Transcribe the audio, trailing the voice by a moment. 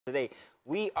Today,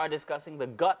 we are discussing the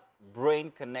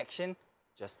gut-brain connection.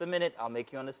 Just a minute, I'll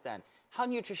make you understand how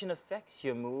nutrition affects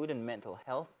your mood and mental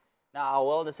health. Now, our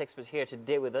wellness expert here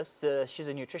today with us, she's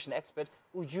a nutrition expert,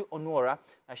 Uju Onuorah.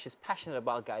 She's passionate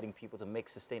about guiding people to make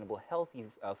sustainable, healthy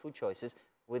food choices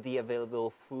with the available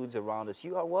foods around us.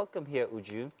 You are welcome here,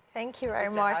 Uju. Thank you very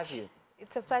Good much. to have you.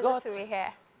 It's a pleasure to be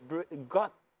here.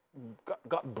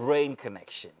 Gut-brain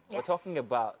connection. Yes. We're talking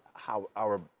about how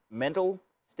our mental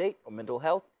state or mental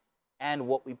health and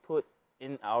what we put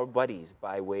in our bodies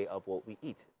by way of what we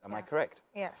eat. Am I correct?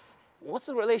 Yes. What's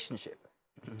the relationship?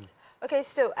 Okay,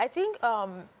 so I think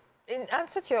in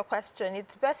answer to your question,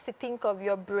 it's best to think of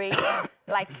your brain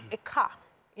like a car.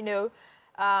 You know,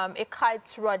 a car,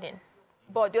 it's running.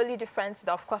 But the only difference is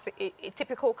that, of course, a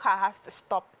typical car has to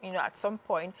stop, you know, at some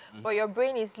point. But your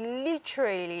brain is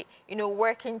literally, you know,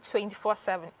 working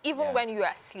 24/7, even when you're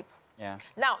asleep. Yeah.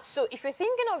 Now, so if you're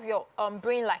thinking of your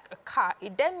brain like a car,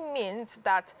 it then means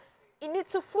that it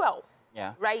needs a fuel,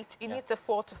 right? It needs a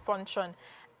fuel to function.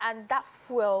 And that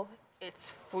fuel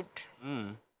is food.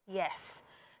 Yes.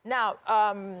 Now,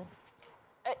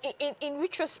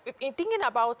 in thinking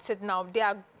about it now, there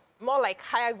are more like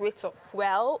higher grades of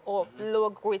fuel or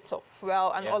lower grades of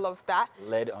fuel and all of that.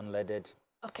 Lead, unleaded.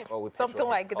 Okay, or something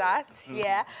like that.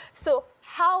 Yeah. So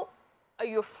how are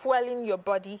you fueling your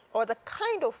body, or the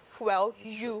kind of fuel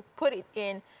you put it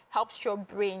in helps your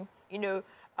brain, you know,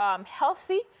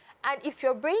 healthy. And if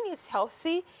your brain is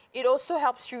healthy, it also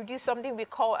helps you reduce something we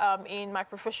call, in my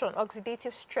profession,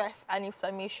 oxidative stress and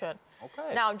inflammation.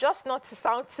 Okay. Now, just not to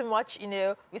sound too much, you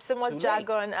know, with so much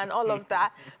jargon and all of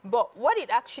that, but what it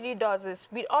actually does is,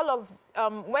 with all of,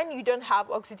 when you don't have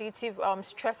oxidative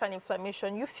stress and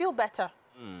inflammation, you feel better.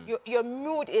 Your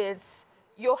mood is,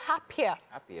 you're happier.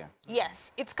 Happier.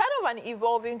 Yes, it's kind of an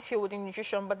evolving field in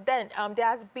nutrition, but then there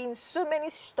has been so many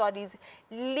studies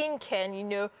linking, you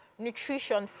know,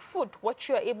 nutrition, food, what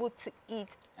you're able to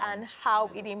eat, and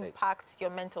how it impacts your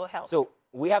mental health. So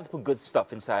we have to put good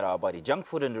stuff inside our body. Junk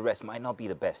food and the rest might not be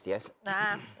the best, yes?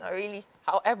 Nah, not really.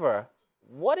 However,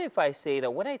 what if I say that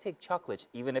when I take chocolate,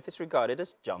 even if it's regarded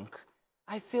as junk,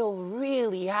 I feel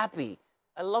really happy?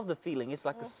 I love the feeling. It's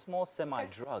like a small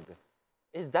semi-drug.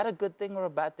 Is that a good thing or a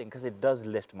bad thing? Because it does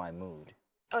lift my mood.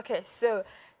 Okay, so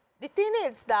the thing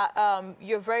is that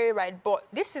you're very right, but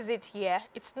this is it here.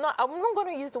 It's not, I'm not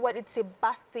going to use the word it's a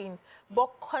bad thing, but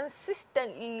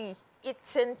consistently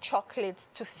eating chocolate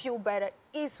to feel better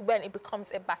is when it becomes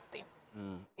a bad thing.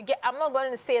 I'm not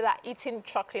going to say that eating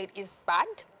chocolate is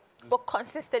bad, but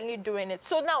consistently doing it.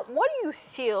 So now, what do you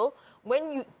feel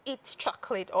when you eat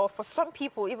chocolate, or for some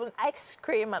people, even ice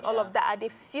cream and all of that, they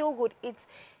feel good? It's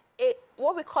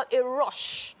what we call a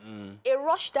rush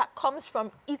that comes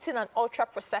from eating an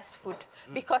ultra-processed food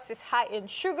because it's high in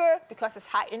sugar, because it's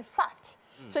high in fat.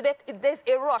 So there's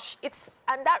a rush,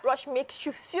 and that rush makes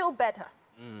you feel better.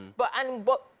 But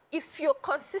if you're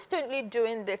consistently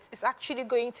doing this, it's actually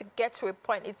going to get to a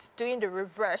point, it's doing the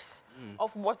reverse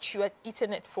of what you are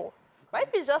eating it for. But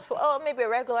if it's just for, maybe a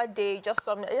regular day, just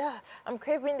some, I'm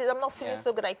craving this, I'm not feeling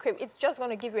so good, I crave, it's just going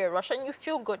to give you a rush and you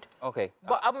feel good. Okay.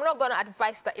 But I'm not going to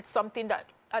advise that it's something that,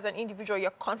 as an individual,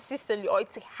 you're consistently, or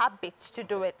it's a habit to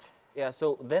do it. Yeah,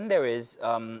 so then there is,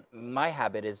 my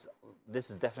habit is, this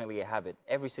is definitely a habit.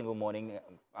 Every single morning,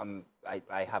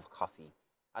 I have coffee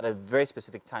at a very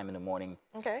specific time in the morning.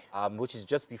 Okay. Which is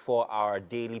just before our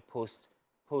daily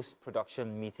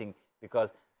post-production meeting,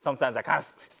 because sometimes I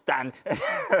can't stand.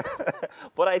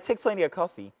 But I take plenty of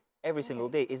coffee every single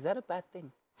day. Is that a bad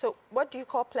thing? So what do you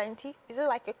call plenty? Is it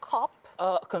like a cup?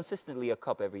 Consistently a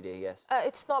cup every day, yes.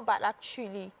 It's not bad,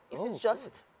 actually. If it's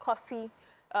just coffee,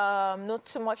 not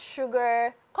too much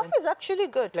sugar. Coffee is actually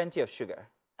good. Plenty of sugar.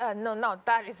 No,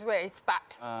 that is where it's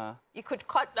bad. You could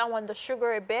cut down on the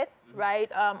sugar a bit,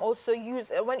 right? Also use,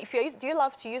 do you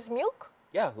love to use milk?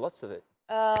 Yeah, lots of it.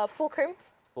 Full cream?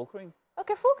 Full cream.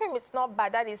 Okay, full cream, it's not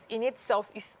bad. That is in itself,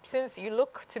 since you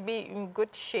look to be in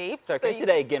good shape. Sorry, can you say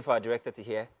that again for our director to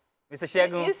hear? Mr.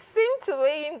 Shegun? You seem to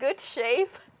be in good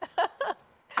shape.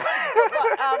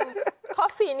 But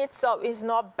coffee in itself is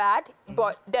not bad.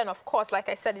 But then, of course, like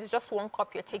I said, it's just one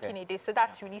cup you're taking a day. So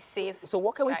that's really safe. So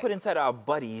what can we put inside our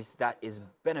bodies that is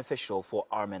beneficial for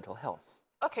our mental health?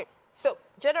 Okay, So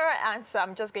general answer,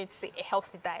 I'm just going to say a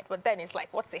healthy diet. But then it's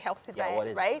like, what's a healthy diet, what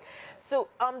is right? it? So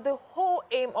the whole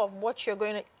aim of what you're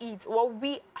going to eat, what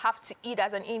we have to eat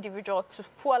as an individual to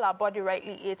fuel our body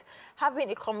rightly, is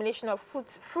having a combination of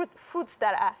foods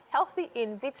that are healthy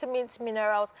in vitamins,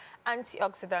 minerals,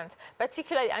 antioxidants.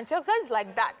 Particularly antioxidants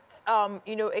like that,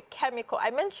 you know, a chemical. I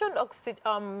mentioned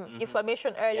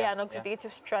inflammation earlier and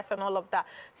oxidative stress and all of that.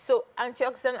 So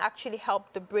antioxidants actually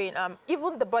help the brain,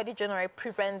 even the body generally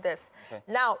prevent this. Okay.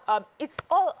 Now, it's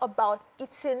all about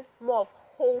eating more of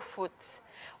whole foods.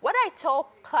 What I tell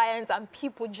clients and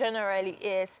people generally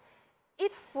is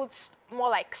eat foods more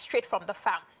like straight from the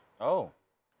farm. Oh.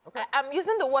 Okay. I'm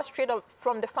using the word straight up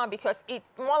from the farm because it's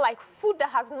more like food that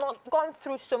has not gone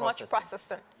through so much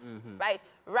processing, right?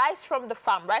 Rice from the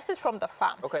farm. Rice is from the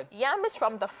farm. Okay. Yam is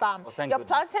from the farm. Oh, Your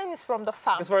plantain is from the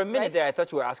farm. Because for a minute there, I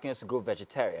thought you were asking us to go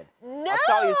vegetarian. No! I'll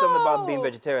tell you something about being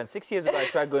vegetarian. 6 years ago, I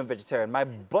tried going vegetarian. My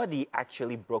body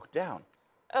actually broke down.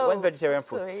 I went vegetarian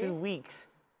for 2 weeks.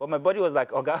 But my body was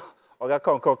like, Oga,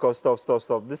 come, stop.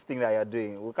 This thing that you're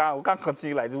doing, we can't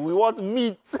continue like this. We want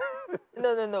meat.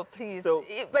 No, please. So,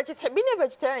 being a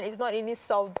vegetarian is not in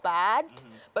itself bad,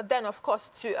 but then of course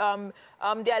there are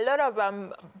a lot of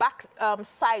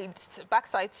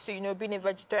backsides to, you know, being a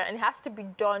vegetarian, and it has to be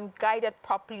done guided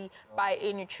properly by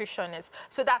a nutritionist.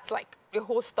 So that's like the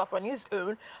whole stuff on its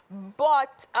own.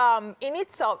 But in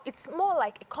itself, it's more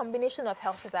like a combination of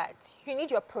healthy diets. You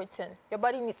need your protein. Your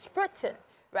body needs protein.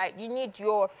 Right, you need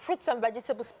your fruits and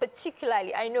vegetables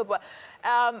particularly, I know, but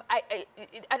I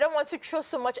don't want to throw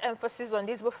so much emphasis on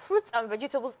this, but fruits and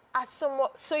vegetables are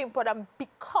so important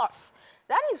because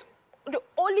that is the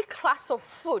only class of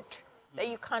food that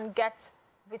you can get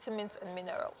vitamins and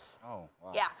minerals. Oh,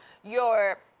 wow. Yeah,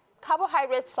 your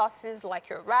carbohydrate sources like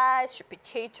your rice, your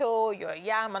potato, your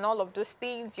yam, and all of those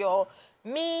things, your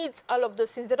meat, all of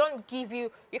those things, they don't give you,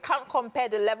 you can't compare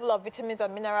the level of vitamins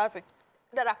and minerals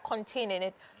that are contained in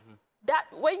it. That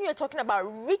when you're talking about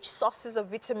rich sources of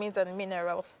vitamins and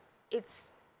minerals, it's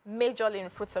majorly in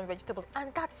fruits and vegetables,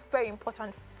 and that's very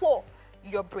important for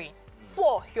your brain,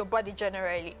 for your body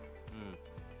generally.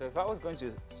 So if I was going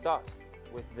to start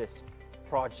with this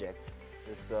project,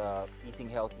 this eating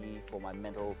healthy for my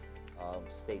mental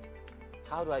state,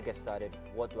 how do I get started?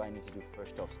 What do I need to do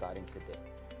first off starting today?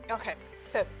 Okay,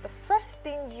 so the first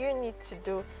thing you need to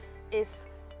do is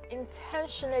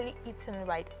intentionally eating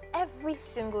right every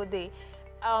single day.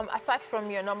 Aside from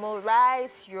your normal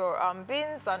rice, your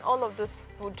beans, and all of those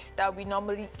food that we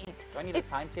normally eat. Do I need a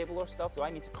timetable or stuff? Do I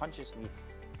need to consciously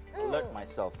alert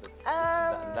myself with this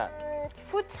and that?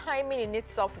 Food timing in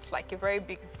itself is like a very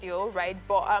big deal, right?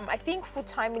 But I think food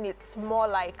timing, it's more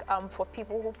like for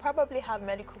people who probably have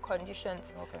medical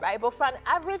conditions, right? But for an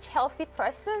average healthy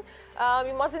person,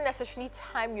 you mustn't necessarily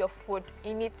time your food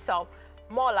in itself.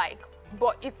 More like,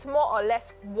 but it's more or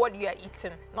less what you are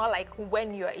eating, not like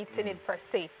when you are eating it per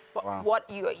se, but what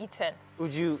you are eating.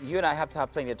 Uju, you and I have to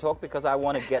have plenty of talk because I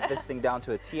want to get this thing down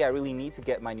to a T. I really need to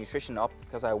get my nutrition up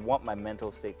because I want my mental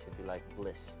state to be like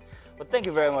bliss. But thank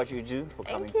you very much, Uju, for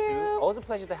coming through. Always a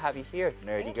pleasure to have you here,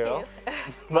 nerdy girl.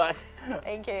 But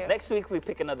thank you. Next week we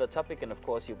pick another topic, and of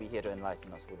course you'll be here to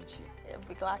enlighten us, wouldn't you? I'll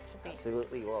be glad to be.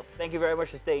 Absolutely. Well, thank you very much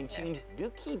for staying tuned. Do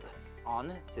keep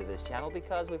on to this channel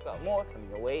because we've got more coming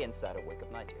your way inside of Wake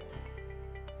Up Nigeria.